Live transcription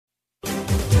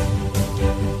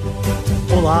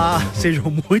Olá,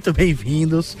 sejam muito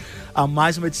bem-vindos a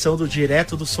mais uma edição do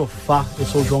Direto do Sofá. Eu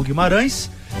sou o João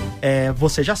Guimarães.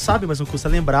 Você já sabe, mas não custa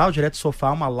lembrar, o Direto do Sofá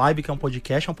é uma live que é um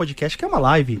podcast que é uma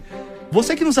live.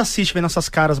 Você que nos assiste, vê nossas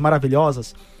caras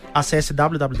maravilhosas, acesse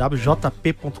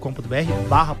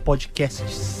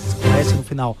www.jp.com.br/podcasts, com S no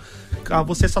final.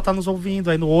 Você só tá nos ouvindo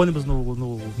aí no ônibus,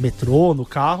 no metrô, no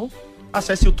carro,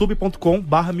 acesse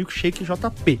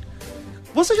youtube.com/milkshakejp.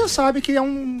 Você já sabe que é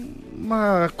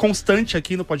uma constante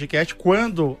aqui no podcast.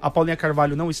 Quando a Paulinha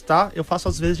Carvalho não está, eu faço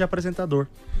às vezes de apresentador.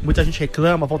 Muita gente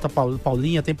reclama, volta a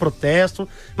Paulinha, tem protesto.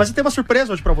 Mas eu tenho uma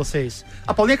surpresa hoje pra vocês.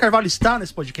 A Paulinha Carvalho está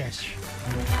nesse podcast.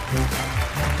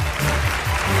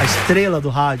 A estrela do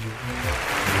rádio.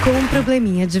 Com um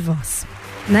probleminha de voz,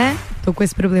 né? Tô com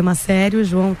esse problema sério, o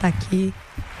João tá aqui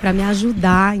pra me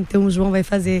ajudar. Então o João vai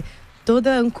fazer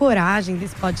toda a ancoragem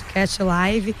desse podcast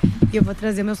live e eu vou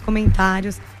trazer meus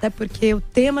comentários, até porque o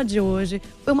tema de hoje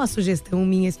foi uma sugestão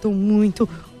minha. Estou muito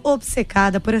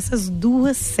obcecada por essas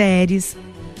duas séries: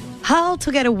 How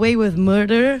to Get Away with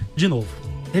Murder. De novo,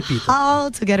 repita. How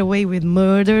to Get Away with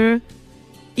Murder.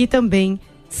 E também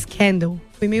Scandal.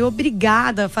 Fui meio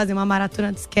obrigada a fazer uma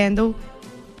maratona de Scandal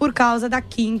por causa da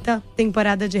 5ª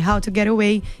temporada de How to Get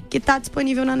Away, que tá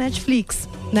disponível na Netflix,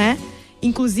 né?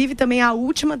 Inclusive, também a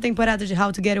última temporada de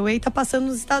How to Get Away tá passando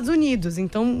nos Estados Unidos.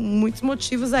 Então, muitos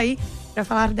motivos aí pra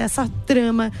falar dessa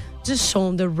trama de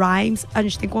Shonda Rhimes. A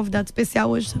gente tem convidado especial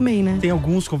hoje também, né? Tem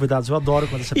alguns convidados, eu adoro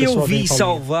quando essa pessoa vem. Eu vim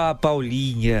salvar a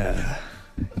Paulinha.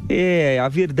 A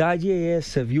verdade é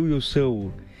essa, viu,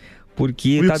 Wilson?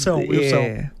 Porque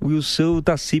o Wilson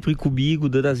tá sempre comigo,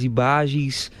 dando as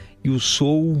imagens e o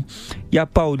som. E a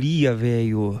Paulinha,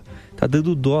 velho, tá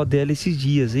dando dó dela esses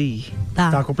dias, hein?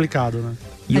 Tá complicado, né?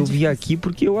 E eu vim aqui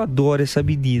porque eu adoro essa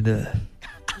menina.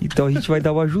 Então a gente vai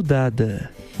dar uma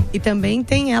ajudada. E também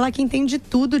tem ela que entende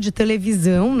tudo de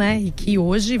televisão, né? E que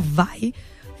hoje vai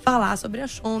falar sobre a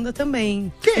Shonda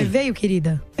também. Quem? Você veio,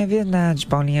 querida? É verdade,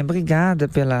 Paulinha. Obrigada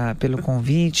pelo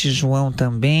convite. João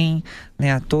também,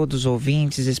 né? A todos os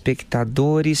ouvintes,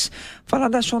 espectadores. Falar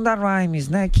da Shonda Rhimes,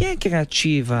 né? Que é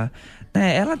criativa,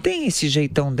 né? Ela tem esse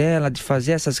jeitão dela de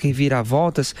fazer essas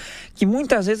reviravoltas que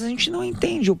muitas vezes a gente não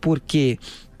entende o porquê.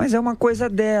 Mas é uma coisa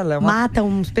dela. Mata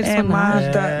uns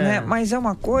personagens. Né? Mas é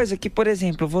uma coisa que, por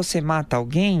exemplo, você mata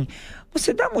alguém,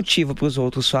 você dá motivo para os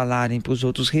outros falarem, para os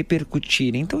outros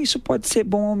repercutirem. Então isso pode ser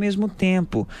bom ao mesmo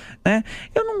tempo, né?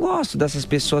 Eu não gosto dessas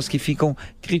pessoas que ficam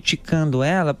criticando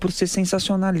ela por ser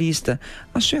sensacionalista.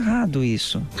 Acho errado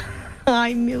isso.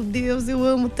 Ai, meu Deus, eu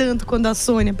amo tanto quando a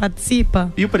Sônia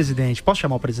participa. E o presidente? Posso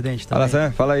chamar o presidente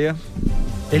também? Fala aí.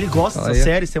 Ele gosta dessas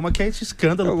séries, tem uma que é esse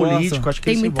escândalo político. Acho que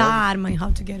tem muita arma em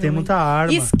How to Get Away. Tem muita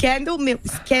arma. E Scandal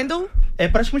é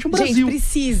praticamente um Brasil.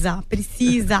 Gente,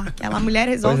 precisa. Aquela mulher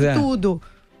resolve tudo.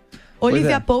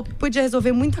 Olivia Pope podia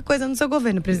resolver muita coisa no seu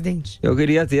governo, presidente. Eu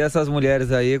queria ter essas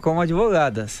mulheres aí como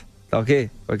advogadas, tá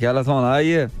ok? Porque elas vão lá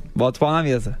e botam o pau na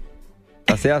mesa.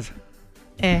 Tá certo?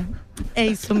 É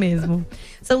isso mesmo.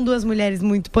 São duas mulheres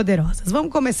muito poderosas. Vamos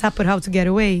começar por How to Get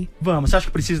Away? Vamos. Você acha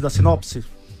que precisa da sinopse?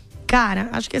 Cara,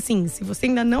 acho que assim, se você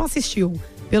ainda não assistiu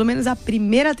pelo menos a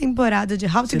primeira temporada de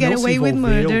How to Get Away with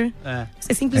Murder,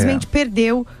 você simplesmente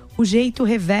perdeu o jeito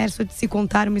reverso de se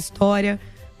contar uma história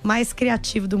mais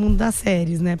criativo do mundo das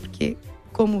séries, né? Porque,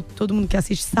 como todo mundo que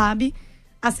assiste sabe,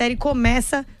 a série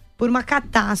começa por uma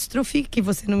catástrofe que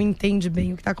você não entende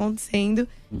bem o que tá acontecendo.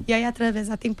 E aí, através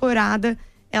da temporada,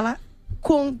 ela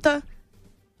conta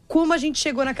como a gente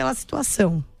chegou naquela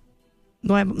situação.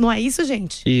 Não é isso,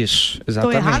 gente? Isso,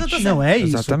 exatamente. Tô errado ou tô certo? Não é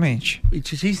isso. Exatamente. E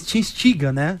te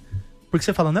instiga, né? Porque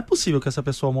você fala, não é possível que essa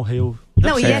pessoa morreu.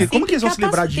 Não, e é como que eles vão se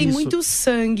livrar disso? Tem muito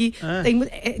sangue,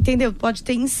 entendeu? Pode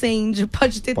ter incêndio,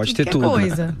 pode ter tudo,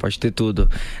 coisa. Né? Pode ter tudo.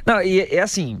 Não, e é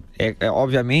assim,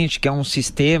 obviamente que é um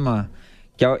sistema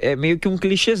que é meio que um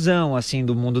clichêzão, assim,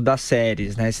 do mundo das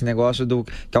séries, né? Esse negócio do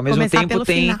que ao mesmo tempo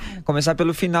tem começar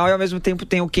pelo final e ao mesmo tempo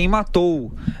tem o quem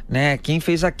matou, né? Quem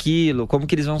fez aquilo, como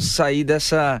que eles vão sair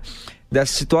dessa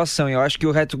situação. E eu acho que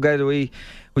o How to Get Away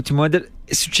with Murder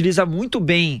se utiliza muito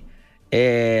bem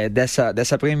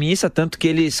dessa premissa, tanto que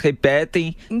eles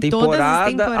repetem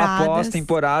temporada após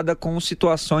temporada com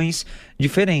situações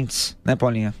diferentes, né,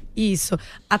 Paulinha? Isso.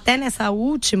 Até nessa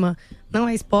última, não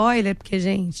é spoiler, porque,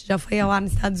 gente, já foi ao ar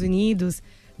nos Estados Unidos,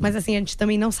 mas assim, a gente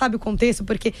também não sabe o contexto,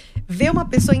 porque ver uma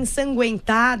pessoa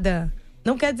ensanguentada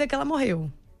não quer dizer que ela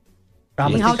morreu.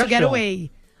 Em How to Get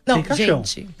Away. Não,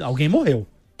 gente. Alguém morreu.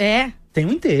 Tem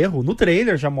um enterro. No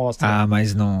trailer já mostra. Ah,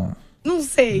 mas não... Não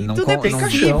sei, tudo é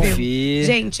possível.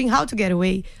 Gente, em How to Get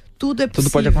Away, tudo é possível.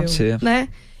 Tudo pode acontecer, né?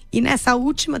 E nessa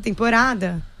última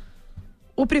temporada,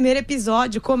 o primeiro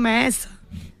episódio começa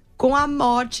com a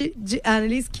morte de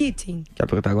Annalise Keating. Que é a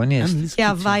protagonista. Que é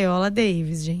a Viola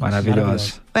Davis, gente.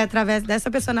 Maravilhosa. Foi através dessa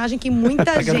personagem que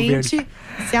muita gente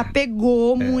se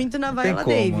apegou muito na Viola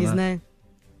Davis, né?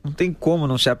 Não tem como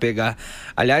não se apegar.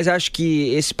 Aliás, acho que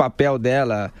esse papel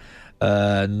dela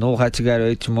no How to Get Away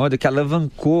with Murder, que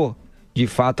alavancou de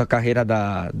fato a carreira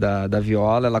da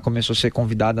Viola. Ela começou a ser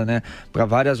convidada, né, para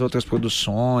várias outras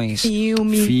produções,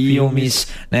 filmes,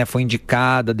 né, foi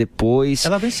indicada depois.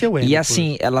 Ela venceu ele. E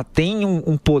assim, ela tem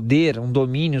um poder, um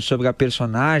domínio sobre a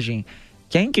personagem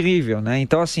que é incrível, né?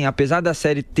 Então assim, apesar da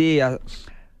série ter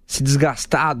se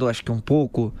desgastado, acho que um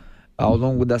pouco ao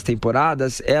longo das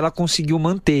temporadas, ela conseguiu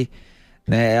manter.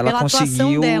 Né? Ela pela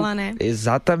atuação dela, né?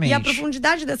 Exatamente. E a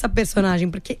profundidade dessa personagem,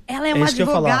 porque ela é uma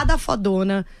advogada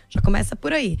fodona. Já começa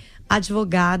por aí.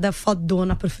 Advogada,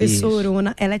 fodona,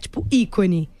 professorona. Ela é tipo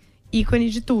ícone. Ícone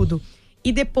de tudo.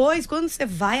 E depois, quando você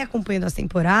vai acompanhando as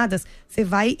temporadas, você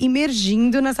vai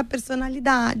imergindo nessa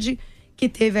personalidade que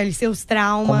teve ali seus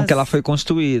traumas. Como que ela foi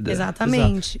construída.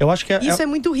 Exatamente. Eu acho que isso é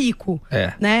muito rico.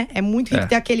 Né? É muito rico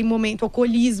ter aquele momento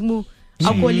alcoolismo.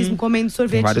 Alcoolismo comendo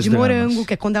sorvete de morango,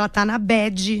 que é quando ela tá na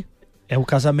bad. É o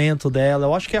casamento dela.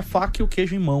 Eu acho que é a faca e o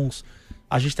queijo em mãos.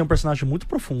 A gente tem um personagem muito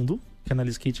profundo, que é a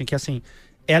Annalise Keating, que assim,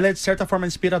 ela é de certa forma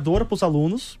inspiradora pros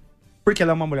alunos, porque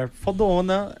ela é uma mulher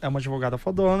fodona, é uma advogada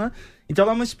fodona. Então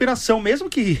ela é uma inspiração, mesmo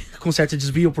que com certo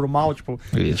desvio pro mal, tipo,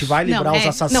 a gente vai livrar os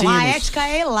assassinos. Não, a ética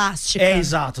é elástica.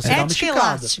 Exato, você dá uma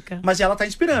esticada. Mas ela tá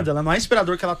inspirando, ela não é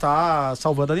inspirador que ela tá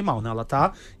salvando animal, né? Ela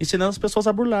tá ensinando as pessoas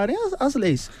a burlarem as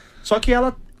leis. Só que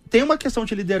ela tem uma questão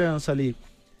de liderança ali.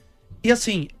 E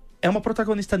assim, é uma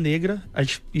protagonista negra.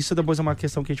 Isso depois é uma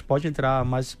questão que a gente pode entrar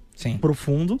mais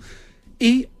profundo.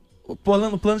 E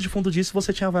no plano de fundo disso,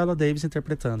 você tinha a Viola Davis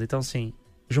interpretando. Então assim,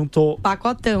 juntou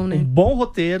pacotão, né? Um bom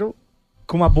roteiro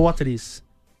com uma boa atriz.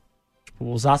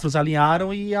 Tipo, os astros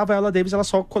alinharam e a Viola Davis ela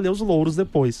só colheu os louros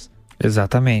depois.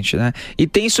 Exatamente, né? E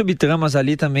tem subtramas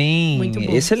ali também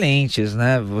excelentes,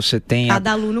 né? Você tem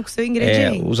cada aluno com seu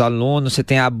ingrediente. Os alunos, você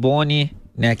tem a Bonnie,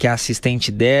 né, que é a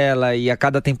assistente dela, e a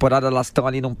cada temporada elas estão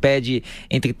ali num pé de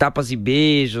entre tapas e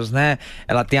beijos, né?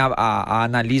 Ela tem a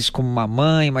Annalise como uma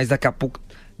mãe, mas daqui a pouco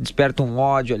desperta um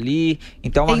ódio ali.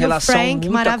 Então é uma relação Frank,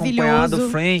 muito acompanhada. O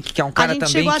Frank, que é um cara também que... A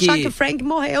gente chegou a achar que o Frank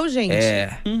morreu, gente.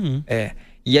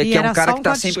 E aqui é um cara que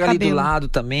tá sempre ali do lado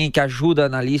também, que ajuda a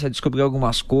Annalise a descobrir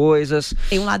algumas coisas.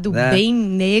 Tem um lado bem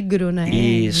negro, né?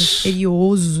 Isso.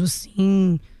 Misterioso,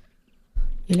 assim.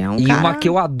 Ele é um cara... uma que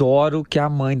eu adoro, que é a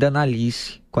mãe da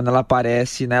Annalise. Quando ela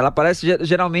aparece, né? Ela aparece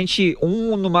geralmente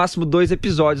no máximo 2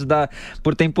 episódios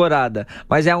por temporada.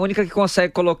 Mas é a única que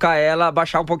consegue colocar ela,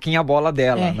 baixar um pouquinho a bola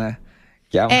dela, né?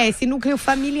 Esse núcleo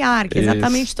familiar, que é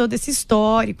exatamente todo esse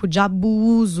histórico de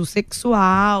abuso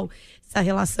sexual, essa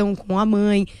relação com a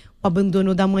mãe, o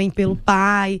abandono da mãe pelo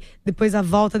pai, depois a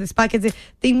volta desse pai. Quer dizer,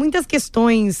 tem muitas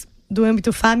questões do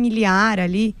âmbito familiar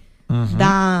ali,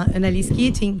 da Annalise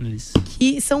Keating,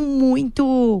 que são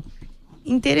muito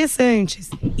interessantes.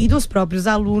 E dos próprios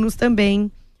alunos também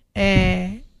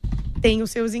tem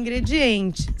os seus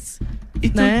ingredientes. E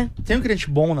tem um ingrediente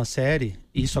bom na série,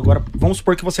 isso agora, vamos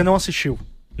supor que você não assistiu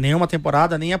nenhuma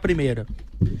temporada, nem a primeira.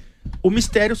 O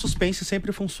mistério, o suspense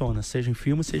sempre funciona, seja em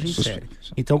filme, seja em série.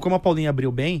 Então, como a Paulinha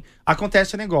abriu bem,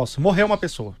 acontece o negócio. Morreu uma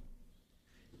pessoa.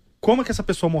 Como é que essa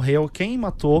pessoa morreu? Quem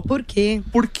matou? Por quê?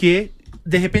 Porque,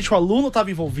 de repente, o aluno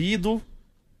estava envolvido,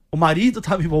 o marido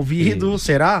estava envolvido,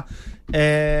 será?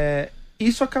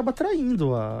 Isso acaba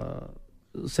atraindo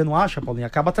Você não acha, Paulinha?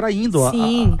 Acaba atraindo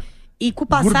Sim. E com o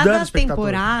passar das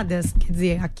temporadas, quer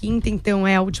dizer, a quinta, então,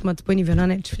 é a última disponível na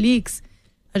Netflix.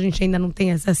 A gente ainda não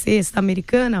tem essa sexta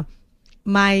americana.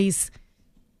 Mas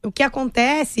o que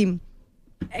acontece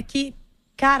é que,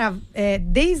 cara,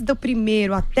 desde o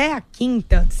primeiro até a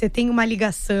quinta, você tem uma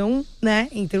ligação, né,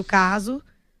 entre o caso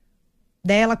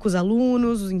dela com os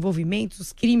alunos, os envolvimentos,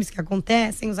 os crimes que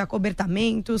acontecem, os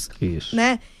acobertamentos,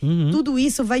 né? Tudo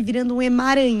isso vai virando um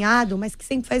emaranhado, mas que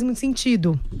sempre faz muito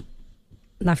sentido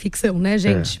na ficção, né,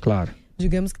 gente? Claro.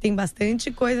 Digamos que tem bastante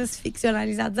coisas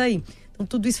ficcionalizadas aí. Então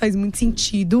tudo isso faz muito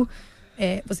sentido.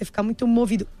 Você fica muito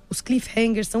movido. Os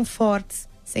cliffhangers são fortes.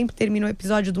 Sempre termina o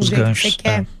episódio de um jeito que você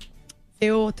quer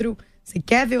ver outro. Você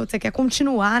quer ver outro, você quer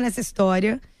continuar nessa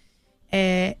história.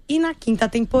 E na quinta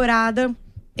temporada,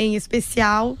 em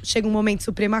especial, chega um momento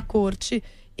Suprema Corte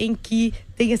em que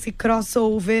tem esse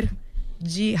crossover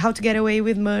de How to Get Away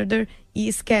with Murder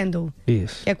e Scandal.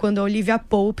 Isso. Que é quando a Olivia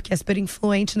Pope, que é super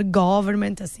influente no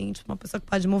government, assim, tipo uma pessoa que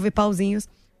pode mover pauzinhos,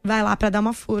 vai lá pra dar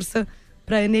uma força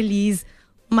pra Annalise,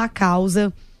 uma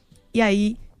causa. E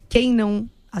aí, quem não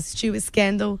assistiu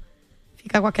Scandal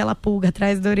fica com aquela pulga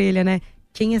atrás da orelha, né?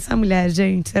 Quem é essa mulher,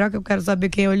 gente? Será que eu quero saber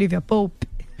quem é Olivia Pope?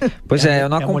 Pois eu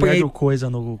não acompanhei... É a mulher do Coisa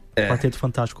no Quarteto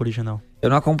Fantástico original. Eu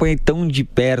não acompanhei tão de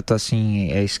perto, assim,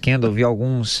 Scandal, vi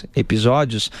alguns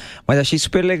episódios, mas achei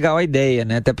super legal a ideia,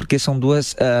 né? Até porque são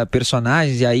duas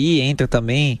personagens, e aí entra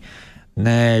também,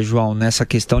 né, João, nessa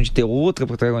questão de ter outra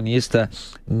protagonista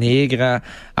negra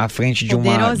à frente de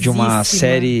uma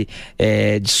série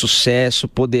de sucesso,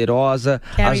 poderosa.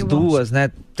 As duas, né,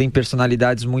 têm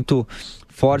personalidades muito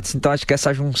fortes, então acho que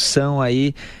essa junção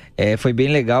aí foi bem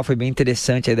legal, foi bem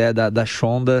interessante a ideia da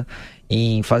Shonda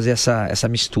em fazer essa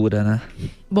mistura, né?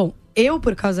 Bom, eu,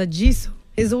 por causa disso,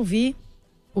 resolvi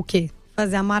o quê?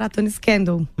 Fazer a maratona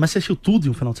Scandal. Mas você assistiu tudo em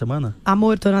um final de semana?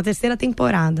 Amor, tô na 3ª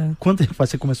temporada. Quanto tempo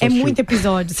você começou a assistir? É muito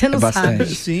episódio, você não sabe.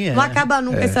 Sim, não acaba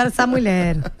nunca a história dessa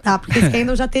mulher, tá? Porque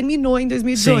Scandal já terminou em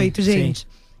 2018, gente. Sim.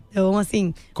 Então,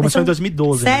 assim... Começou em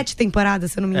 2012. 7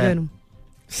 temporadas, se eu não me engano.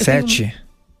 7?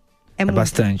 É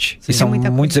bastante. Sim, e são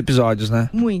muitos episódios, né?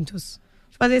 Muitos.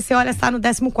 Deixa eu fazer, você olha, está no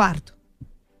 14º.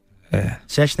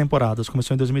 7 temporadas,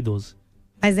 começou em 2012.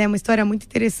 Mas é uma história muito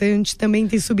interessante, também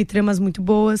tem subtramas muito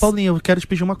boas. Paulinho, eu quero te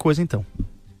pedir uma coisa então.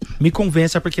 Me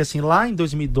convença, porque assim, lá em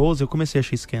 2012 eu comecei a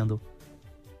achar Scandal.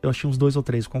 Eu achei uns 2 ou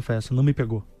 3, confesso, não me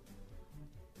pegou.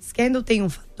 Scandal tem um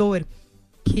fator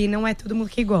que não é todo mundo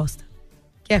que gosta,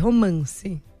 que é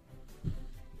romance.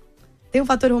 Tem um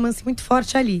fator romance muito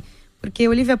forte ali, porque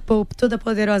Olivia Pope, toda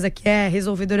poderosa que é,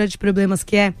 resolvedora de problemas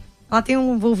que é, ela tem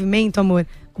um envolvimento, amor,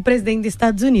 com o presidente dos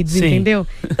Estados Unidos, entendeu?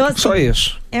 Então, assim, só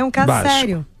isso. É um caso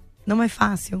sério. Não é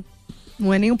fácil.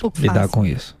 Não é nem um pouco fácil. Lidar com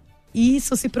isso. E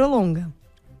isso se prolonga.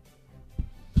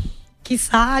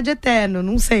 Quiçá de eterno,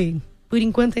 não sei. Por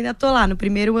enquanto ainda tô lá, no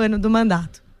 1º ano do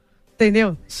mandato.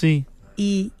 Entendeu? Sim.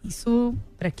 E isso,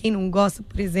 pra quem não gosta,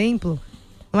 por exemplo,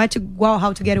 não é igual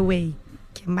How to Get Away,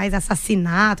 que é mais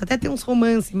assassinato, até tem uns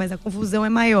romances, mas a confusão é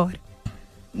maior.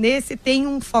 Nesse tem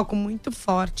um foco muito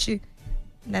forte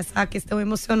nessa questão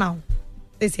emocional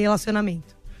desse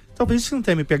relacionamento. Talvez isso não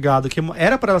tenha me pegado, que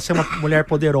era pra ela ser uma mulher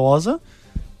poderosa,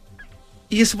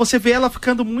 e se você vê ela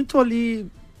ficando muito ali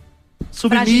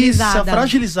submissa,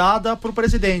 fragilizada pro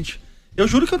presidente. Eu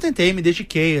juro que eu tentei, me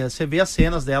dediquei, você vê as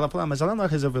cenas dela, mas ela não é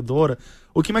resolvedora.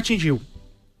 O que me atingiu?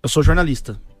 Eu sou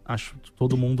jornalista, acho que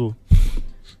todo mundo...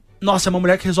 Nossa, é uma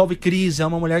mulher que resolve crise, é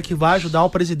uma mulher que vai ajudar o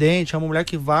presidente, é uma mulher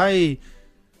que vai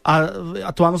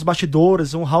atuar nos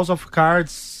bastidores, um House of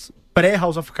Cards,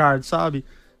 pré-House of Cards, sabe?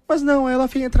 Mas não, ela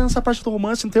entra nessa parte do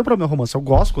romance, não tem problema romance. Eu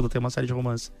gosto quando tem uma série de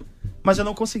romance. Mas eu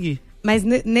não consegui. Mas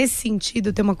nesse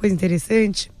sentido, tem uma coisa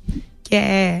interessante, que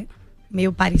é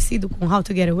meio parecido com How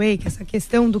to Get Away, que é essa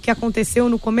questão do que aconteceu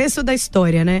no começo da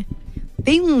história, né?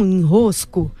 Tem um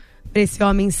enrosco pra esse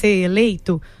homem ser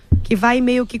eleito, que vai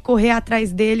meio que correr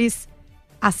atrás deles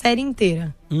a série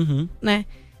inteira, né?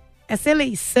 Essa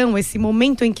eleição, esse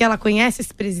momento em que ela conhece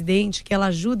esse presidente, que ela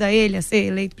ajuda ele a ser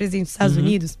eleito presidente dos Estados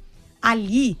Unidos,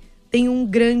 ali tem um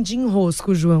grande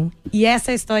enrosco, João. E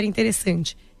essa é a história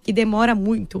interessante, que demora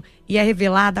muito e é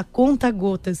revelada a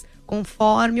conta-gotas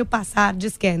conforme o passar de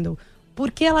Scandal.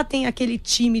 Porque ela tem aquele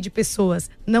time de pessoas,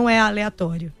 não é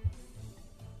aleatório.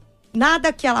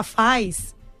 Nada que ela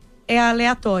faz é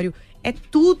aleatório. É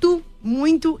tudo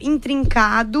muito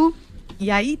intrincado. E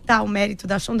aí tá o mérito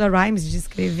da Shonda Rhimes de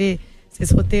escrever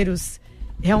esses roteiros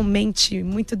realmente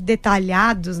muito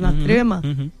detalhados na trama.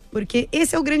 Porque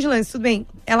esse é o grande lance, tudo bem.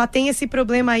 Ela tem esse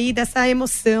problema aí dessa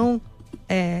emoção,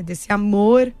 desse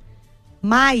amor.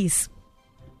 Mas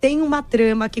tem uma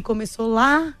trama que começou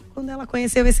lá quando ela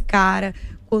conheceu esse cara.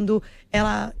 Quando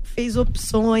ela fez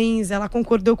opções, ela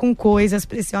concordou com coisas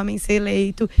pra esse homem ser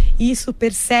eleito. E isso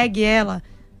persegue ela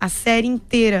a série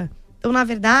inteira. Então, na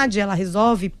verdade, ela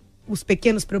resolve os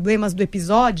pequenos problemas do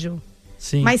episódio.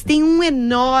 Sim. Mas tem um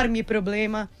enorme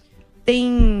problema.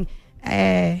 Tem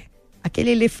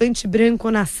aquele elefante branco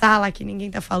na sala que ninguém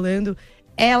tá falando.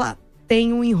 Ela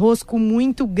tem um enrosco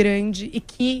muito grande e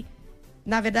que,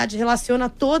 na verdade, relaciona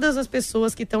todas as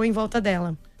pessoas que estão em volta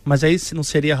dela. Mas aí não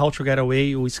seria How to Get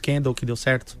Away, o Scandal que deu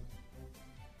certo?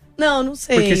 Não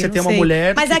sei. Porque você tem uma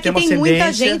mulher mas que tem uma tem muita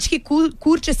ascendência... gente que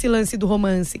curte esse lance do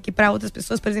romance, que pra outras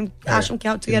pessoas, por exemplo, acham que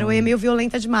How to Get Away é meio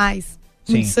violenta demais.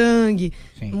 Sim. Muito sangue,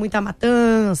 Sim. muita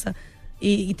matança.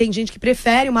 E tem gente que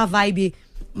prefere uma vibe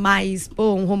mais,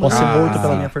 um romance. Posso ser morto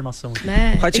pela minha afirmação.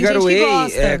 Né? How to Get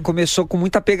Away começou com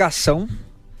muita pegação.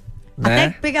 Até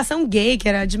né? pegação gay, que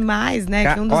era demais,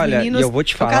 né? Que um dos olha, meninos. eu vou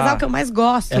te falar, o casal que eu mais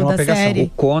gosto era uma da pegação. série. O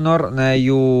Connor, né,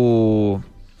 e o...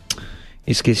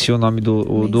 Esqueci o nome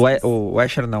o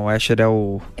Asher não, o Asher é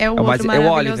o... É o mais, outro é o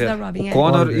maravilhoso Oliver. da Robin, o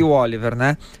Connor e o Oliver,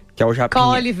 né? que é o Japinha.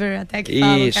 Oliver, até que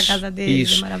falam que a casa dele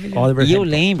é maravilhosa. E eu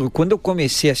lembro, quando eu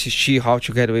comecei a assistir How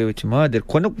to Get Away with Murder,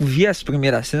 quando eu vi as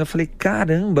primeiras cenas, eu falei,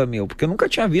 caramba, meu, porque eu nunca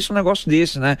tinha visto um negócio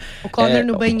desse, né? O Connor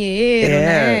no banheiro,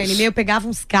 né? Ele meio pegava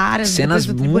uns caras cenas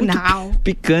do tribunal. Muito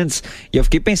picantes. E eu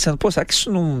fiquei pensando, pô, será que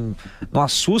isso não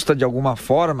assusta de alguma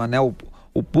forma, né,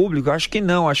 o público? Eu acho que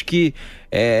não, acho que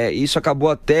isso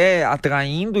acabou até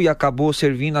atraindo e acabou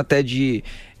servindo até de...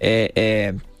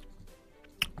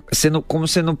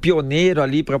 sendo pioneiro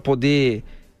ali para poder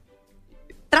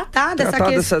tratar dessa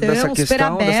questão super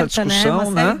aberta, dessa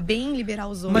discussão, né? Uma série bem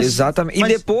liberalzona. Exatamente. E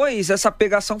depois essa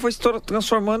pegação foi se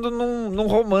transformando num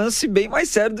romance bem mais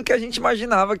sério do que a gente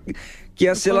imaginava que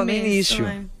ia ser lá no início.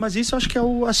 Mas isso eu acho que é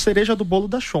a cereja do bolo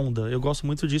da Shonda. Eu gosto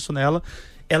muito disso nela.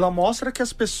 Ela mostra que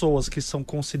as pessoas que são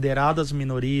consideradas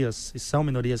minorias, e são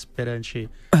minorias perante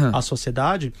a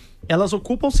sociedade, elas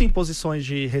ocupam sim posições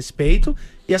de respeito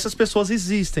e essas pessoas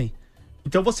existem.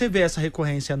 Então você vê essa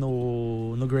recorrência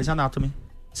no Grey's Anatomy.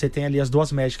 Você tem ali as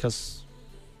duas médicas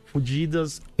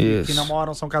fudidas, que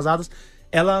namoram, são casadas.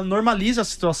 Ela normaliza a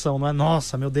situação, não é?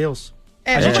 Nossa, meu Deus.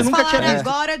 A gente nunca tinha visto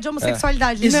agora de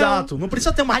homossexualidade. Exato, não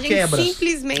precisa ter uma quebra. A gente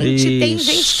simplesmente tem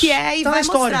gente que e vai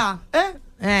mostrar.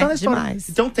 Tá na história. Demais.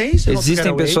 Então tem esse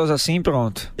Existem pessoas assim,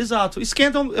 pronto. Exato.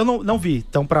 Scandal eu não vi,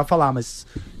 então pra falar, mas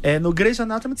no Grey's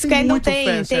Anatomy tem Scandal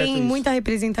muito tem muita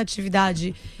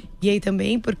representatividade gay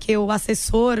também, porque o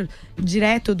assessor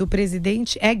direto do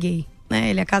presidente é gay, né?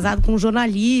 Ele é casado com um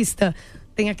jornalista,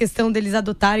 tem a questão deles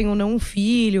adotarem ou não um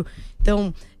filho.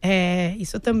 Então,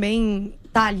 isso também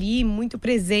tá ali muito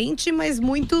presente, mas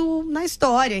muito na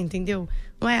história, entendeu?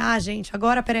 Não é, gente,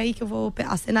 agora peraí que eu vou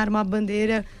acenar uma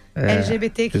bandeira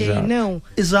LGBTQI, exato. Não.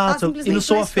 Exato, e não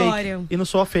soa fake. E não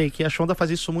soa fake. E a Shonda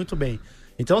faz isso muito bem.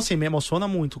 Então, assim, me emociona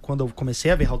muito quando eu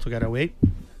comecei a ver How to Get Away.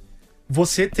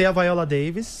 Você ter a Viola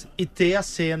Davis e ter as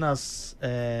cenas...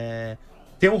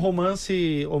 ter um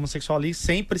romance homossexual ali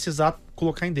sem precisar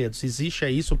colocar em dedos. Existe,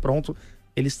 isso, pronto.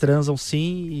 Eles transam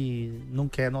sim e não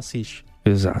assiste.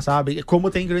 Exato. Sabe? Como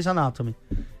tem em Grey's Anatomy.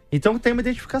 Então tem uma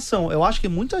identificação. Eu acho que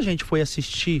muita gente foi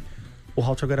assistir o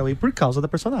How to Get Away por causa da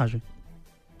personagem.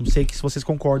 Não sei se vocês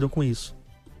concordam com isso.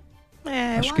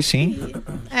 Acho que sim.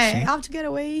 How to Get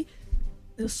Away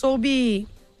eu soube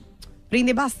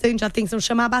prender bastante atenção,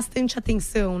 chamar bastante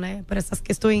atenção, né? Por essas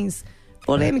questões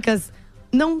polêmicas,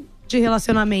 não de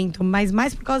relacionamento, mas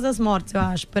mais por causa das mortes, eu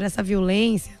acho. Por essa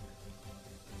violência,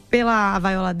 pela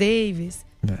Viola Davis.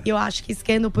 E eu acho que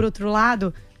Scandal, por outro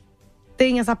lado,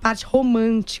 tem essa parte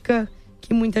romântica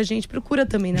que muita gente procura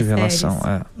também nas séries.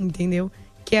 Entendeu?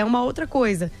 Que é uma outra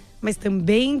coisa. Mas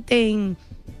também tem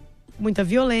muita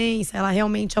violência. Ela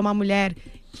realmente é uma mulher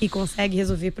que consegue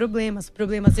resolver problemas.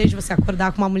 Problemas desde você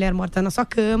acordar com uma mulher morta na sua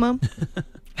cama.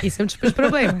 Isso é um tipo de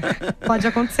problema. Pode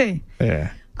acontecer.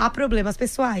 Há problemas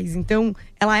pessoais. Então,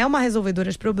 ela é uma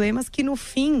resolvedora de problemas que, no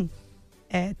fim,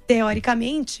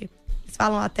 teoricamente, eles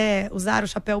falam até usar o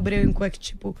chapéu branco. Que,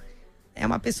 tipo, é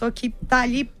uma pessoa que tá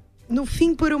ali, no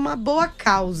fim, por uma boa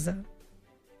causa.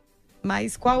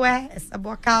 Mas qual é essa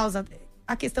boa causa?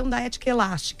 A questão da ética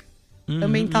elástica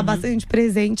também tá bastante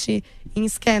presente em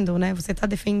Scandal, né? Você tá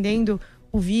defendendo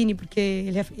o Vini porque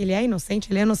ele é inocente,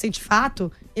 de fato,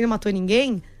 ele não matou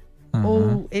ninguém,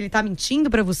 ou ele tá mentindo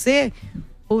pra você,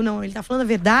 ou não, ele tá falando a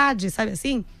verdade, sabe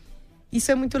assim?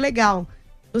 Isso é muito legal.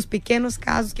 Nos pequenos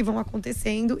casos que vão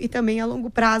acontecendo e também a longo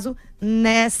prazo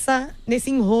nesse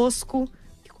enrosco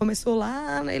que começou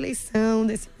lá na eleição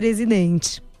desse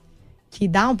presidente. Que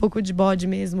dá um pouco de bode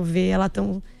mesmo ver ela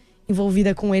tão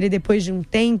envolvida com ele depois de um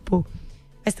tempo,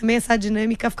 mas também essa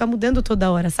dinâmica fica mudando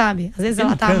toda hora, sabe? Às vezes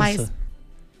ela tá mais...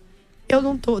 Eu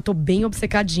não tô bem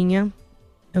obcecadinha.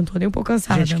 Eu não tô nem um pouco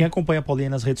cansada. Gente, quem acompanha a Paulinha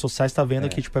nas redes sociais tá vendo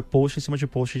que, tipo, é post em cima de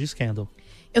post de Scandal.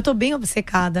 Eu tô bem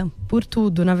obcecada por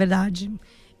tudo, na verdade.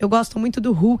 Eu gosto muito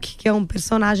do Hulk, que é um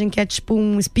personagem que é tipo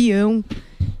um espião.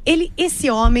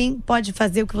 Esse homem pode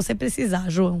fazer o que você precisar,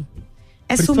 João.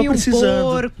 Sumir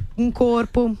um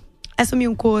corpo. Assumir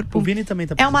um corpo. O Vini também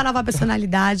tá precisando. É uma nova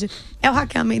personalidade. É o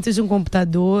hackeamento de um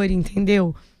computador,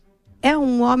 entendeu? É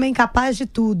um homem capaz de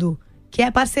tudo. Que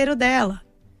é parceiro dela.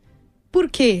 Por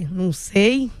quê? Não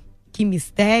sei. Que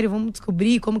mistério. Vamos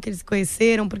descobrir como que eles se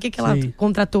conheceram. Por que ela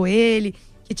contratou ele.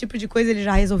 Que tipo de coisa ele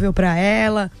já resolveu pra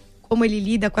ela. Como ele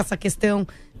lida com essa questão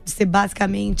de ser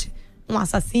basicamente um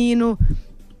assassino.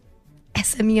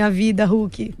 Essa é minha vida,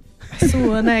 Hulk.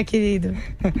 Sua, né, querido?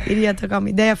 Queria trocar uma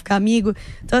ideia, ficar amigo.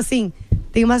 Então, assim,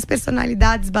 tem umas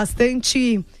personalidades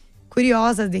bastante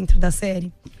curiosas dentro da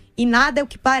série. E nada é o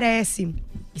que parece.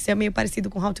 Isso é meio parecido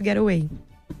com How to Get Away.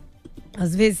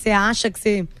 Às vezes você acha que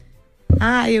você...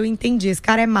 eu entendi, esse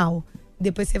cara é mau.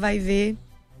 Depois você vai ver,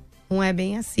 não é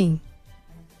bem assim.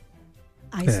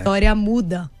 A história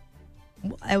muda.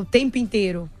 É o tempo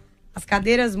inteiro. As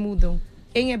cadeiras mudam.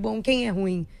 Quem é bom, quem é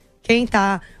ruim. Quem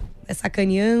tá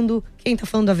sacaneando, quem tá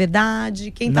falando a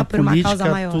verdade, quem tá por uma causa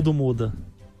maior. Tudo muda.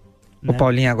 Ô,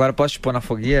 Paulinho, agora posso te pôr na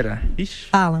fogueira? Ixi.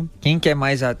 Fala. Quem que é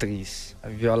mais atriz? A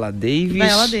Viola Davis?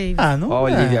 Viola Davis. Não a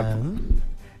Olivia.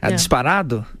 É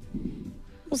disparado?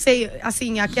 Não sei,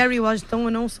 assim, a Kerry Washington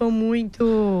eu não sou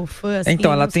muito fã. Assim,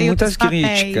 então, ela tem muitas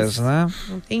críticas, né?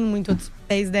 Não tem muito outros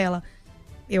papéis dela.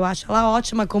 Eu acho ela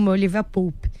ótima como Olivia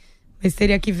Pope. Mas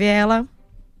teria que ver ela,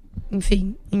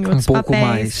 enfim, em outros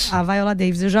papéis. Mais. A Viola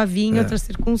Davis eu já vi em outras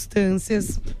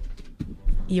circunstâncias.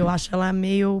 E eu acho ela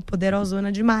meio poderosona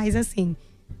demais, assim.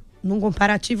 Num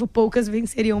comparativo, poucas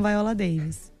venceriam Viola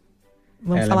Davis.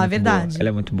 Vamos falar a verdade. Ela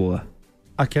é muito boa.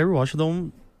 A Kerry Washington,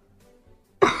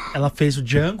 ela fez o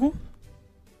Django,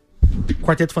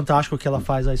 Quarteto Fantástico, que ela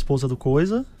faz a esposa do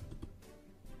Coisa.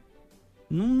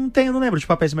 Não lembro de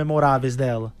papéis memoráveis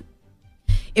dela.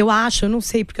 Eu não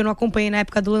sei, porque eu não acompanhei na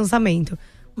época do lançamento.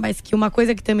 Mas que uma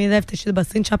coisa que também deve ter tido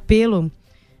bastante apelo,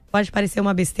 pode parecer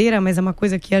uma besteira, mas é uma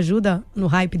coisa que ajuda no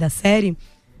hype da série,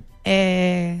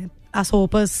 é as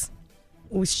roupas,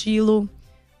 o estilo,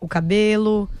 o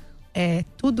cabelo,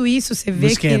 tudo isso você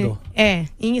vê que...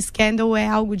 em Scandal é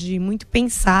algo de muito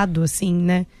pensado, assim,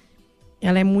 né?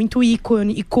 Ela é muito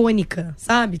icônica,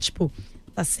 sabe? Tipo,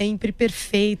 tá sempre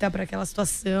perfeita para aquela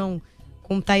situação,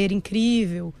 com um tailleur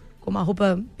incrível, com uma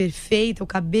roupa perfeita, o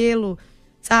cabelo,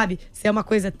 sabe? Se é uma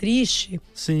coisa triste,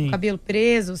 sim, o cabelo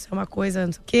preso, se é uma coisa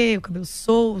não sei o quê, o cabelo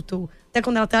solto. Até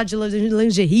quando ela tá de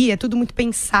lingerie, é tudo muito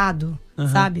pensado,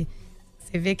 sabe?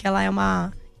 Você vê que ela é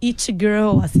uma it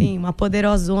girl, assim, uma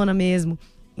poderosona mesmo,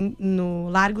 no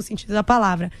largo sentido da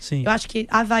palavra. Sim. Eu acho que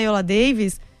a Viola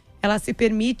Davis, ela se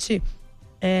permite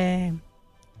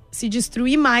se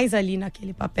destruir mais ali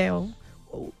naquele papel.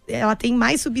 Ela tem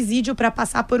mais subsídio para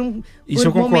passar por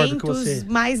momentos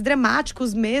mais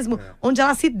dramáticos mesmo, onde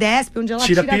ela se despe, onde ela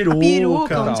tira a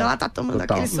peruca, onde ela tá tomando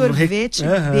aquele sorvete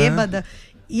bêbada.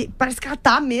 E parece que ela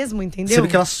tá mesmo, entendeu? Você vê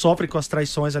que ela sofre com as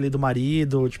traições ali do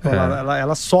marido, tipo,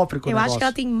 ela sofre com o negócio. Eu acho que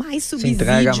ela tem mais subsídio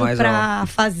pra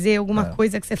fazer alguma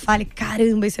coisa que você fale,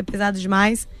 caramba, isso é pesado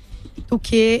demais, do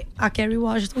que a Kerry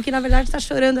Washington, que na verdade tá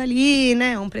chorando ali,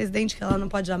 né? Um presidente que ela não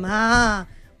pode amar,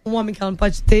 um homem que ela não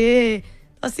pode ter.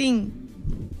 Assim,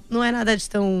 não é nada de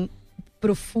tão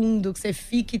profundo, que você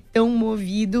fique tão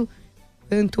movido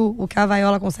quanto o que a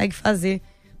Viola consegue fazer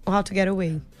no How to Get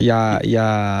Away. E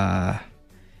a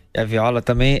Viola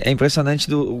também, é impressionante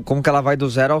como que ela vai do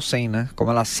 0 ao 100, né? Como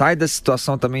ela sai da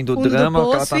situação também do drama,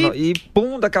 que ela tá e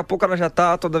pum, daqui a pouco ela já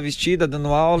tá toda vestida, dando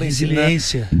aula.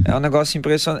 Resiliência. É um negócio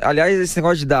impressionante. Aliás, esse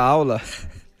negócio de dar aula,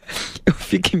 eu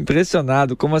fico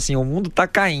impressionado, como assim, o mundo tá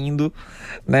caindo,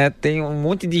 né? Tem um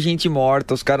monte de gente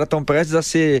morta, os caras estão prestes a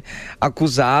ser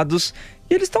acusados.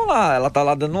 E eles estão lá, ela tá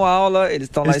lá dando aula, eles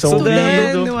estão lá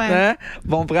estudando, né?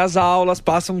 Vão pras aulas,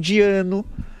 passam de ano.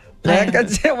 Quer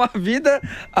dizer, é uma vida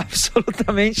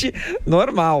absolutamente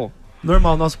normal.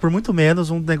 Normal, nossa, por muito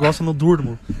menos um negócio eu não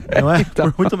durmo, não é?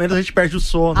 Então, por muito menos a gente perde o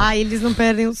sono. Eles não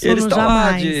perdem o sono eles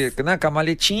jamais. Eles estão lá com a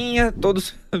maletinha,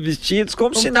 todos vestidos,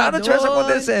 como se nada tivesse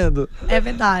acontecendo. É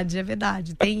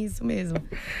verdade, tem isso mesmo.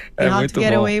 Em How to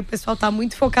Get Away, o pessoal tá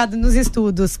muito focado nos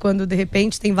estudos, quando de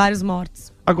repente tem vários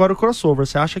mortos. Agora o crossover,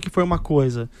 você acha que foi uma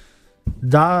coisa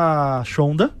da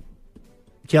Shonda,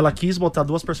 que ela quis botar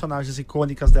duas personagens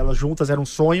icônicas dela juntas, era um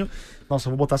sonho. Nossa,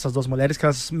 eu vou botar essas duas mulheres que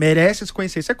elas merecem se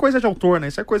conhecer. Isso é coisa de autor, né?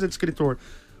 Isso é coisa de escritor.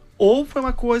 Ou foi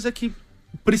uma coisa que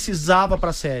precisava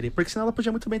pra série? Porque senão ela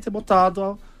podia muito bem ter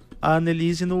botado a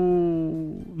Annelise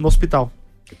no hospital.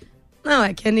 Não,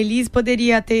 é que a Annelise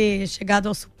poderia ter chegado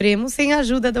ao Supremo sem a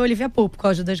ajuda da Olivia Pope, com a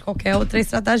ajuda de qualquer outra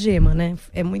estratagema, né?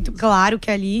 É muito claro que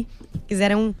ali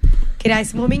quiseram criar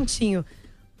esse momentinho.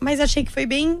 Mas achei que foi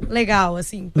bem legal,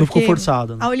 assim. Não ficou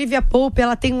forçado, né? A Olivia Pope,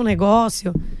 ela tem um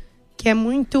negócio que é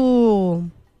muito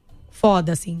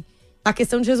foda, assim. A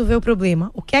questão de resolver o problema.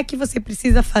 O que é que você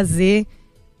precisa fazer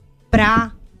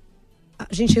pra a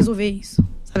gente resolver isso?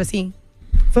 Sabe assim?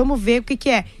 Vamos ver o que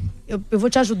é. Eu vou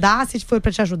te ajudar, se for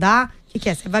pra te ajudar. O que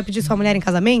é? Você vai pedir sua mulher em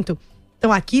casamento?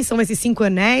 Então aqui são esses 5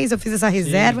 anéis, eu fiz essa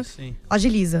reserva. Sim.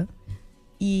 Agiliza.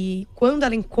 E quando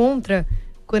ela encontra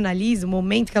com a Annalise, o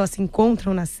momento que elas se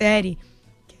encontram na série,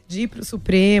 que é de ir pro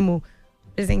Supremo,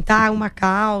 apresentar uma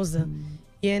causa,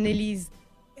 e a Annalise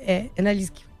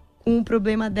com o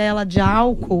problema dela de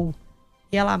álcool,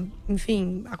 e ela,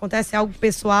 enfim, acontece algo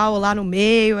pessoal lá no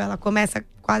meio, ela começa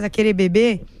quase a querer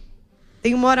beber.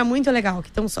 Tem uma hora muito legal, que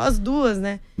estão só as duas,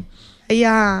 né? Aí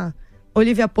a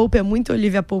Olivia Pope é muito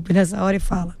Olivia Pope nessa hora e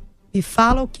fala: me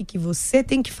fala o que você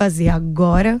tem que fazer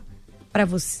agora pra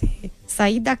você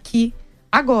sair daqui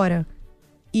agora.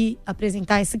 e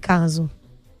apresentar esse caso.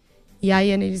 E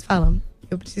aí a Annelise fala,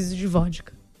 eu preciso de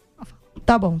vodka. Ela fala,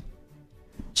 tá bom.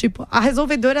 Tipo, a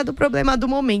resolvedora do problema do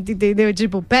momento, entendeu?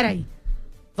 Tipo, peraí.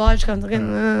 Vodka, não sei o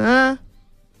que.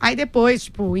 Aí depois,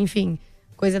 tipo, enfim,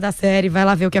 coisa da série, vai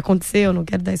lá ver o que aconteceu. Não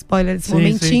quero dar spoiler desse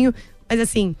momentinho. Sim. Mas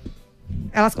assim,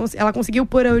 ela conseguiu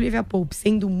pôr a Olivia Pope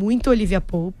sendo muito Olivia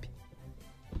Pope.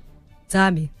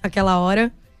 Sabe? Naquela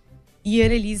hora. E a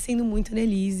Annelise sendo muito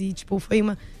Annelise. E, tipo, foi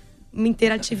uma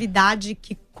interatividade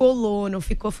que colou, não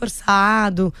ficou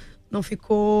forçado, não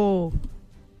ficou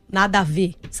nada a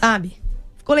ver, sabe?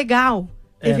 Ficou legal,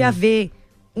 teve a ver.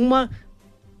 Uma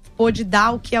pôde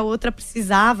dar o que a outra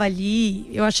precisava ali.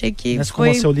 Eu achei que mas foi...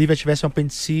 como se a Olivia tivesse um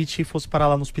apendicite e fosse parar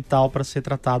lá no hospital pra ser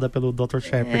tratada pelo Dr.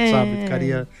 Shepard, sabe?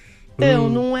 Ficaria... Então,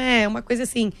 não é uma coisa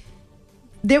assim...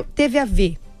 Teve a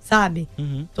ver, sabe?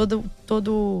 Uhum.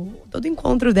 Todo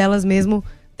encontro delas mesmo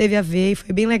teve a ver e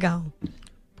foi bem legal.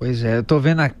 Pois é, eu tô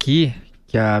vendo aqui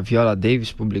que a Viola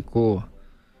Davis publicou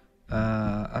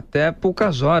até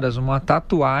poucas horas uma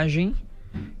tatuagem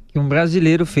que um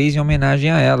brasileiro fez em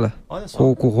homenagem a ela. Olha só.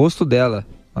 Com o rosto dela.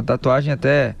 Uma tatuagem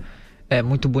até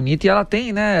muito bonita. E ela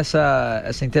tem, né,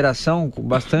 essa interação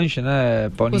bastante, né,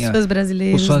 Paulinha? Os fãs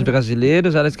brasileiros. Os fãs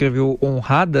brasileiros. Ela escreveu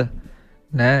honrada,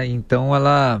 né? Então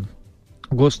ela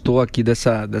gostou aqui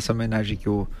dessa homenagem que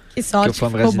o Que sorte, que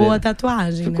ficou boa a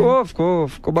tatuagem, ficou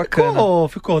bacana.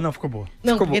 Ficou boa.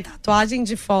 Não, ficou porque tatuagem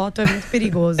de foto é muito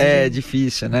perigoso. É gente.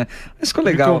 difícil, né? Mas ficou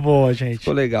legal. Ficou boa, gente.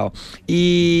 Ficou legal.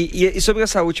 E sobre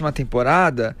essa última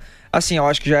temporada, assim, eu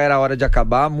acho que já era hora de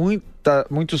acabar.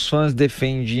 Muitos fãs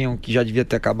defendiam que já devia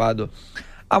ter acabado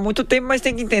há muito tempo, mas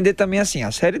tem que entender também, assim,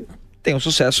 a série tem o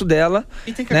sucesso dela.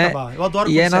 E tem que né? acabar. Eu adoro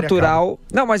quando é natural.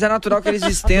 Acaba. Não, mas é natural que eles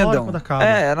estendam.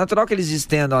 É natural que eles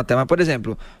estendam até. Mas, por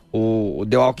exemplo, o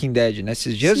The Walking Dead, né?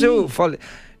 Esses dias eu falei.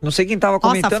 Não sei quem tava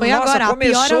comentando. Foi agora,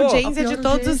 começou. A pior audiência de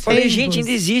todos os tempos. Falei, gente,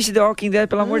 ainda existe The Walking Dead,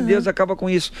 pelo amor de Deus, acaba com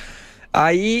isso.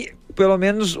 Aí, pelo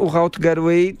menos, o How to Get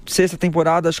Away, 6ª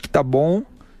temporada, acho que tá bom.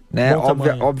 Né?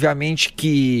 Obviamente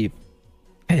que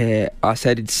a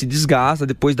série se desgasta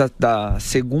depois da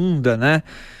segunda, né?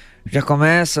 Já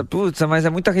começa, putz, mas é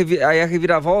muita aí a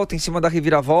reviravolta em cima da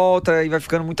reviravolta, aí vai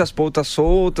ficando muitas pontas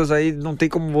soltas, aí não tem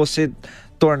como você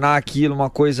tornar aquilo uma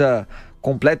coisa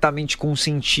completamente com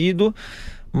sentido,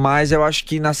 mas eu acho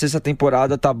que na 6ª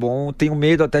temporada tá bom. Tenho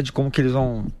medo até de como que eles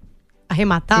vão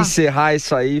arrematar, encerrar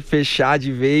isso aí, fechar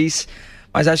de vez,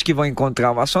 mas acho que vão encontrar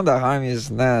a Shonda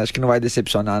Rhimes, né? Acho que não vai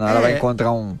decepcionar, não. Ela vai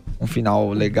encontrar um final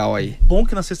legal aí. Bom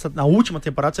que na última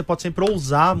temporada você pode sempre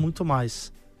ousar muito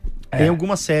mais. Tem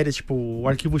algumas séries, tipo o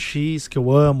Arquivo X, que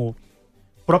eu amo,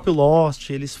 o próprio Lost,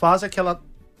 eles fazem aquela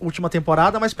última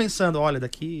temporada, mas pensando, olha,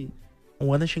 daqui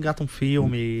um ano a gente engata um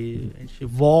filme, a gente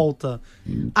volta.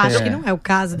 Acho que não é o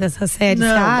caso dessa série, você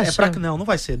acha? Não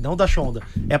vai ser, não da Shonda.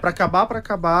 É pra acabar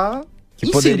que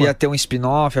poderia ter um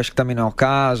spin-off, acho que também não é o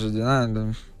caso.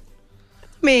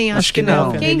 Também, acho que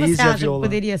não. Quem Annelise você acha que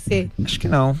poderia ser? Acho que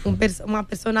não. Uma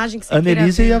personagem que você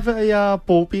Annelise e a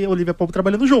Pope, Olivia Pope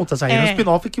trabalhando juntas. Aí no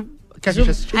spin-off que a gente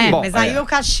assistiu. Mas aí o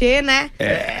cachê, né?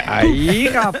 Aí,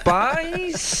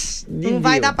 rapaz... não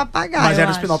vai dar pra pagar, mas era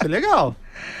um spin-off legal.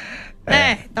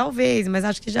 Talvez, mas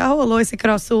acho que já rolou esse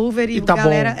crossover e tá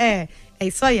galera... bom. É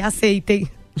isso aí, aceitem.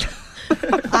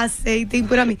 Aceitem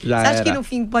por mim. Você acha que no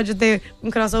fim pode ter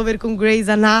um crossover com Grey's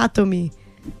Anatomy?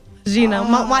 Imagina,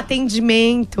 um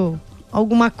atendimento,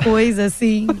 alguma coisa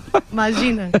assim.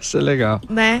 Imagina. Isso é legal.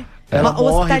 Né? Ela uma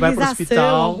morre, vai pro hospitalização,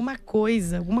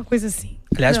 hospital. alguma coisa assim.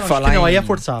 Aliás, aí é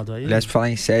forçado. Aliás, pra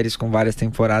falar em séries com várias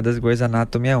temporadas, Grey's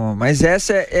Anatomy é uma. Mas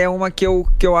essa é uma que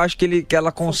eu acho que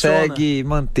ela consegue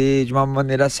manter de uma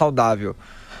maneira saudável.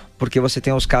 Porque você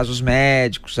tem os casos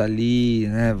médicos ali,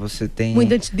 né? Você tem...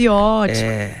 muito antibiótico.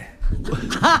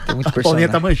 Tem muito personagem. Paulinha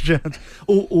tá manjando.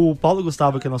 O Paulo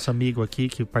Gustavo, que é nosso amigo aqui,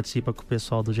 que participa com o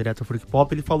pessoal do Direto Freak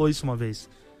Pop, ele falou isso uma vez.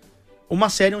 Uma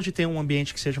série onde tem um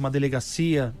ambiente que seja uma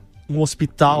delegacia, um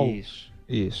hospital.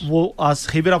 Isso. As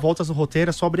reviravoltas no roteiro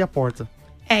é só abrir a porta.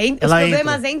 Os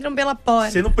problemas entram pela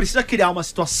porta. Você não precisa criar uma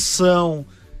situação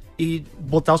e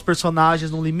botar os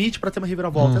personagens num limite pra ter uma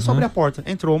reviravolta. É só abrir a porta.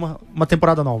 Entrou uma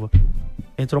temporada nova.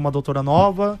 Entrou uma doutora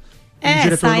nova. Um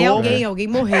diretor sai novo. alguém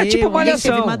morreu, tipo alguém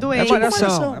teve uma doença.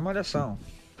 É malhação.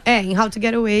 Em How to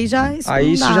Get Away já isso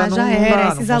aí não dá, já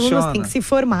era. Esses alunos funciona. têm que se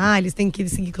formar, eles têm que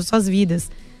seguir com suas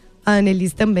vidas. A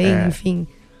Annelise também, enfim.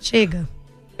 Chega.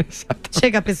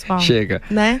 Chega, pessoal. Chega.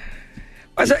 Né?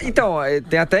 Mas então,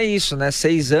 tem até isso, né?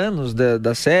 6 anos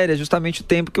da série é justamente o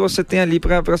tempo que você tem ali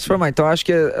pra se formar. Então acho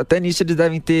que até nisso eles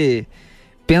devem ter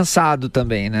pensado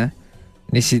também, né?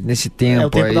 nesse tempo. É o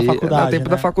tempo aí, da faculdade, é o tempo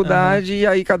da faculdade, e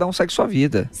aí cada um segue sua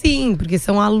vida. Sim, porque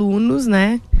são alunos,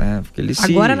 né? Porque eles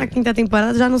agora na 5ª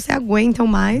temporada já não se aguentam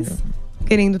mais,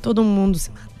 querendo todo mundo se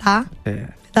matar. A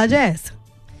verdade é essa.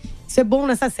 Isso é bom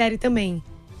nessa série também,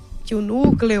 que o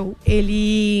núcleo,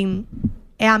 ele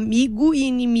é amigo e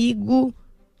inimigo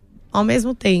ao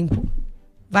mesmo tempo.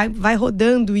 Vai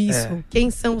rodando isso. Quem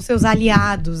são os seus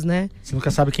aliados, né? Você nunca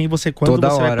sabe quem você, quando Toda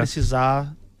você hora. vai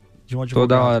precisar de um advogado.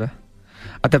 Toda hora.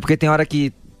 Até porque tem hora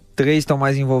que 3 estão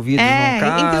mais envolvidos num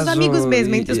caso. Entre os amigos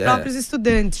mesmo, entre os próprios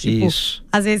estudantes. Tipo, isso.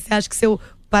 Às vezes você acha que seu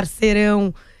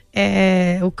parceirão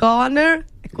é o Connor.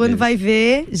 Quando vai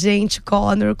ver, gente,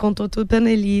 Connor contou tudo pra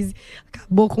Annelise.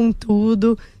 Acabou com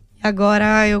tudo.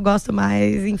 Agora eu gosto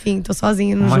mais, enfim, tô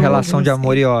sozinha no jogo. Uma relação de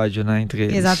amor e ódio, né, entre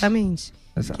eles. Exatamente.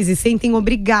 Exato. Que se sentem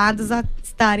obrigados a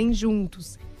estarem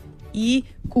juntos. E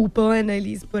culpam a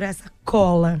Annelise por essa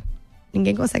cola.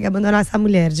 Ninguém consegue abandonar essa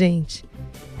mulher, gente.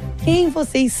 Quem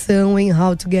vocês são em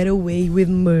How to Get Away with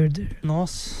Murder?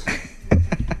 Nossa.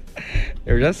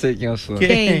 Eu já sei quem eu sou.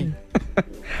 Quem?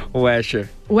 O Asher.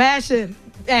 O Asher?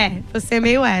 Você é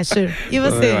meio Asher. E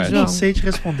você, João? Não sei te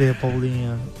responder,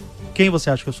 Paulinha. Quem você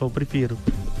acha que eu sou? Eu prefiro.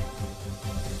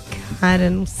 Cara,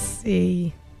 não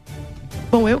sei.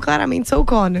 Bom, eu claramente sou o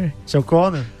Connor. Você é o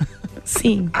Connor?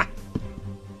 Sim.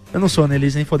 Eu não sou a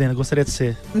Annelise nem fodendo, gostaria de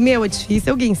ser. Meu, é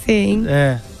difícil alguém ser, hein?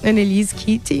 Annelise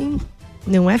Keating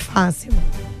não é fácil.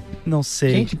 Não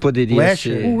sei. Quem que poderia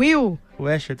ser? O Will? O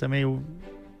Asher também.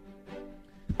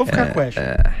 Vou ficar com o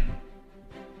Asher.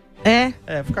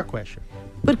 Vou ficar com o Asher.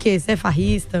 Por quê? Você é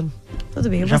farrista? Tudo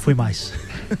bem. Já fui mais.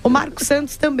 O Marco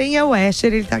Santos também é o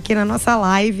Asher. Ele tá aqui na nossa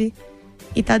live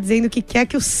e tá dizendo que quer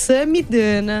que o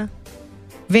Samidana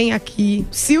venha aqui.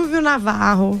 Silvio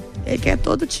Navarro. Ele quer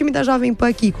todo o time da Jovem Pan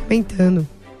aqui comentando.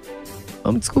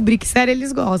 Vamos descobrir que série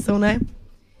eles gostam, né?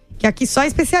 Que aqui só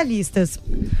especialistas.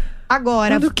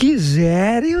 Agora... Quando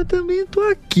quiserem, eu também tô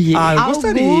aqui. Eu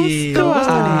gostaria.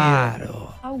 Claro.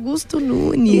 Augusto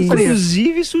Nunes.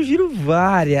 Inclusive, sugiro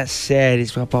várias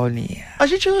séries pra Paulinha. A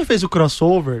gente não fez o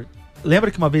crossover.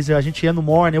 Lembra que uma vez a gente ia no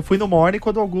Morning? Eu fui no Morning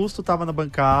quando o Augusto tava na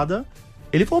bancada.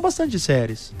 Ele falou bastante de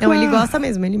séries. Não, ele gosta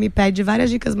mesmo. Ele me pede várias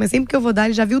dicas, mas sempre que eu vou dar,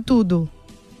 ele já viu tudo.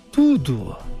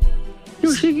 Tudo.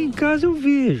 Eu chego em casa, eu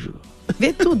vejo.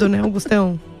 Vê tudo, né,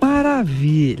 Augustão?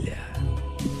 Maravilha.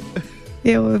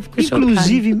 Eu fico chocada.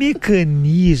 Inclusive,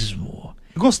 Mecanismo.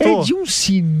 Gostou? É de um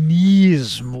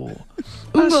cinismo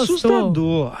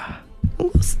assustador. Não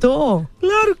gostou?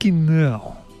 Claro que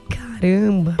não.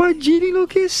 Caramba. Padilha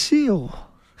enlouqueceu.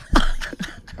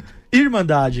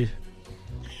 Irmandade.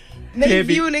 Nem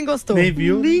viu, nem gostou. Nem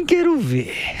viu. Nem quero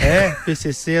ver.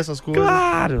 PCC, essas coisas.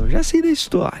 Claro, já sei da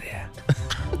história.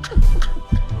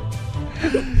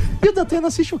 E o Datena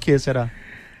assiste o que, será?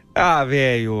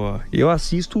 Velho, eu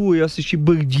assisti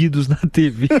Bandidos na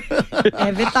TV.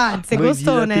 É verdade, você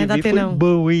gostou, né, Datenão? Foi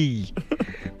bom, hein?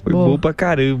 Foi bom pra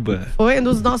caramba. Foi um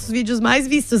dos nossos vídeos mais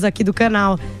vistos aqui do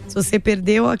canal. Se você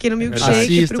perdeu aqui no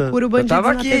Milkshake, procura o Bandidos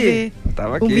na TV. Eu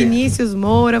tava com aqui. Vinícius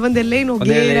Moura, Vanderlei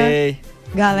Nogueira.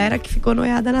 Galera que ficou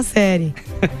noiada na série.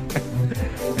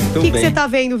 O que você tá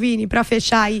vendo, Vini, pra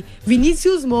fechar aí?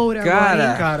 Vinícius Moura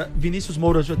agora, hein? Cara, Vinícius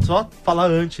Moura, só falar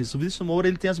antes. O Vinícius Moura,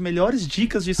 ele tem as melhores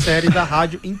dicas de série da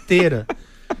rádio inteira.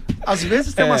 Às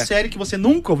vezes tem uma série que você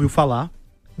nunca ouviu falar,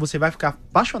 você vai ficar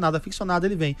apaixonado, aficionado,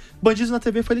 ele vem. Bandidos na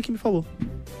TV foi ele que me falou.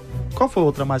 Qual foi a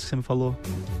outra mais que você me falou?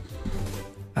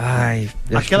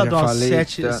 Aquela do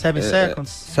 7 Seconds?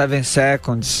 7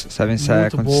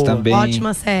 Seconds também.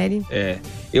 Ótima série.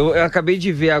 Eu acabei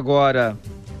de ver agora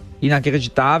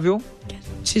Inacreditável.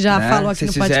 A gente já falou aqui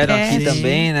no podcast. Vocês fizeram aqui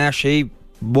também, né? Achei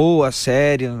boa a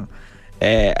série.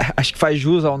 Acho que faz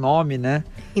jus ao nome, né?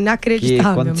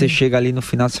 Inacreditável. Que quando você chega ali no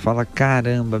final, você fala,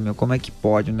 caramba, como é que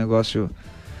pode um negócio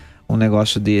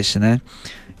desse, né?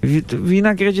 Vi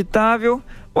Inacreditável.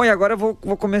 Bom, e agora eu vou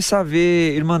começar a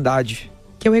ver Irmandade.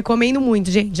 Que eu recomendo muito,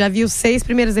 gente. Já vi os 6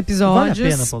 primeiros episódios.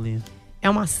 Vale a pena, Paulinha. É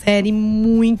uma série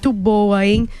muito boa,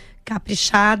 hein?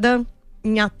 Caprichada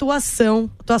em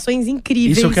atuações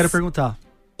incríveis. Isso eu quero perguntar.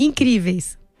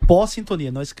 Incríveis.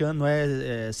 Pós-sintonia, não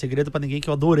é segredo pra ninguém que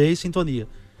eu adorei Sintonia.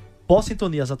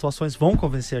 Pós-sintonia, as atuações vão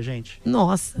convencer a gente?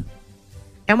 Nossa.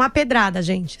 É uma pedrada,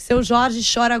 gente. Seu Jorge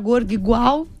chora gordo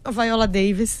igual a Viola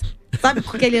Davis. Sabe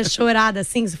com aquele chorada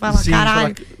assim? Você fala,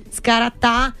 caralho, esse cara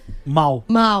tá... Mal.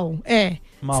 Mal.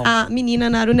 A menina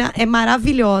Naruna é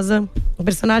maravilhosa. O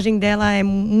personagem dela é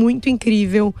muito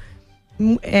incrível.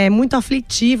 É muito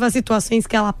aflitiva as situações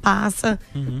que ela passa,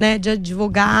 né? De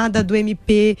advogada do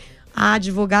MP, a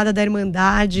advogada da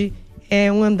Irmandade.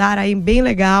 É um andar aí bem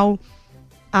legal.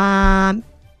 A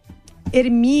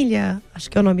Hermília, acho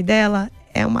que é o nome dela,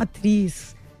 é uma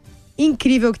atriz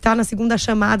incrível que tá na Segunda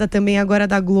Chamada também agora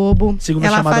da Globo.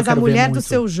 Ela faz a mulher do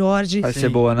Seu Jorge. Vai ser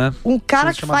boa, né? Um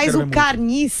cara que faz o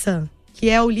Carniça, que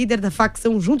é o líder da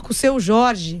facção junto com o Seu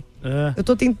Jorge. Eu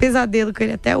tô tendo pesadelo com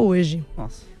ele até hoje.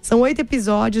 Nossa. São 8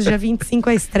 episódios, dia 25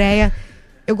 a estreia.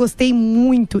 Eu gostei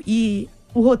muito e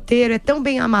o roteiro é tão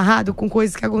bem amarrado com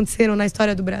coisas que aconteceram na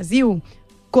história do Brasil,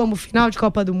 como final de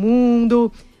Copa do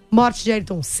Mundo, morte de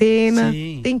Ayrton Senna.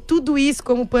 Sim. Tem tudo isso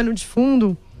como pano de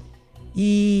fundo.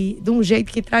 E de um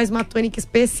jeito que traz uma tônica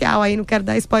especial aí, não quero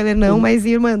dar spoiler não, mas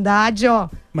Irmandade, ó.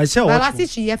 Mas isso é vai ótimo. Lá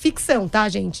assistir, é ficção, tá,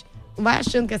 gente? Não vai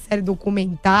achando que é série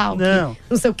documental, não,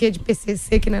 não sei o que de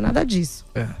PCC, que não é nada disso.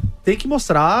 Tem que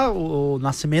mostrar o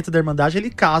nascimento da Irmandade, ele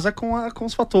casa com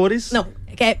os fatores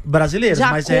brasileiros,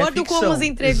 mas é ficção. De acordo com os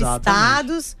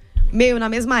entrevistados, meio na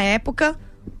mesma época,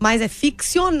 mas é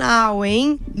ficcional,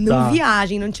 hein? Não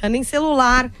viagem, não tinha nem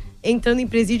celular entrando em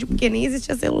presídio, porque nem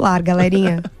existia celular,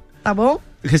 galerinha. Tá bom?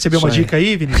 Recebeu uma dica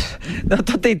aí, Vinícius? Não, eu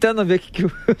tô tentando ver o que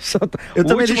eu Eu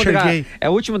também enxerguei. É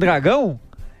o Último Dragão?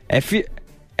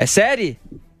 É série?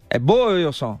 É boa,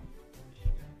 Wilson?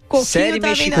 Coquinho série tá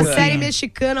mexicana. Vendo a série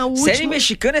mexicana, o último. Série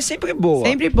mexicana é sempre boa.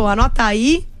 Sempre boa. Anota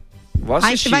aí. Vou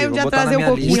assistir, a gente vai um dia trazer o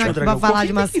Coquinho aqui pra falar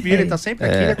de uma série. Ele tá sempre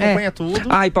aqui, ele acompanha tudo.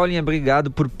 E Paulinha,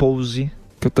 obrigado por Pose,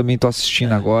 que eu também tô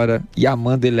assistindo agora. E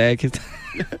Amanda Electra.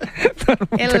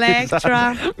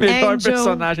 Electra, melhor Angel.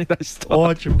 Personagem da história.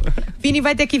 Ótimo. Vini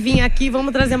vai ter que vir aqui,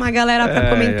 vamos trazer uma galera pra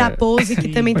comentar Pose, que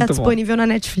também tá disponível na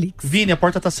Netflix. Vini, a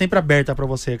porta tá sempre aberta pra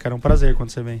você, cara, é um prazer quando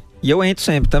você vem. E eu entro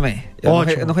sempre também.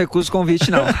 Eu não recuso convite,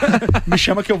 não. Me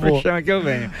chama que eu vou. Me chama que eu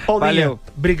venho. Paulinha, valeu.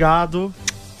 Obrigado.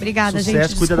 Obrigada, sucesso,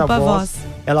 gente. Cuida Desculpa da voz.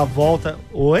 Ela volta.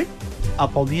 Oi? A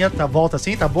Paulinha volta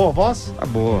assim? Tá boa a voz? Tá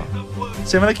boa.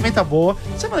 Semana que vem tá boa.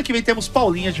 Semana que vem temos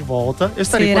Paulinha de volta. Eu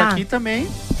estarei por aqui também,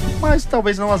 mas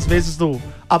talvez não às vezes do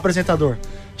apresentador.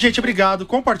 Gente, obrigado.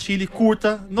 Compartilhe,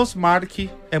 curta, nos marque.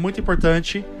 É muito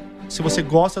importante. Se você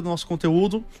gosta do nosso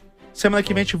conteúdo, semana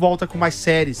que vem a gente volta com mais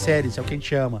séries, é o que a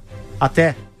gente ama.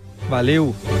 Até.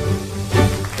 Valeu.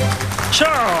 Tchau.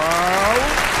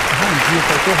 Raul,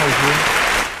 faltou Raul.